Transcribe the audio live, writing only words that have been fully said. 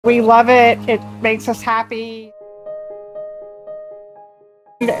We love it. It makes us happy.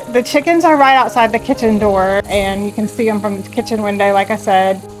 The chickens are right outside the kitchen door, and you can see them from the kitchen window. Like I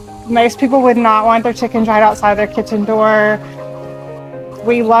said, most people would not want their chickens right outside their kitchen door.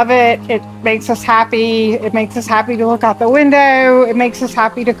 We love it. It makes us happy. It makes us happy to look out the window. It makes us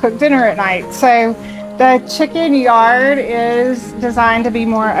happy to cook dinner at night. So the chicken yard is designed to be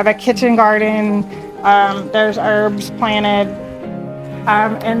more of a kitchen garden. There's herbs planted.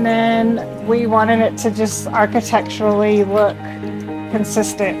 And then we wanted it to just architecturally look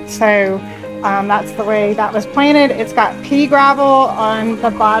consistent. So that's the way that was planted. It's got pea gravel on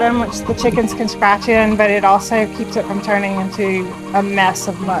the bottom, which the chickens can scratch in, but it also keeps it from turning into a mess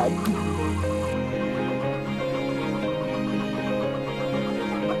of mud.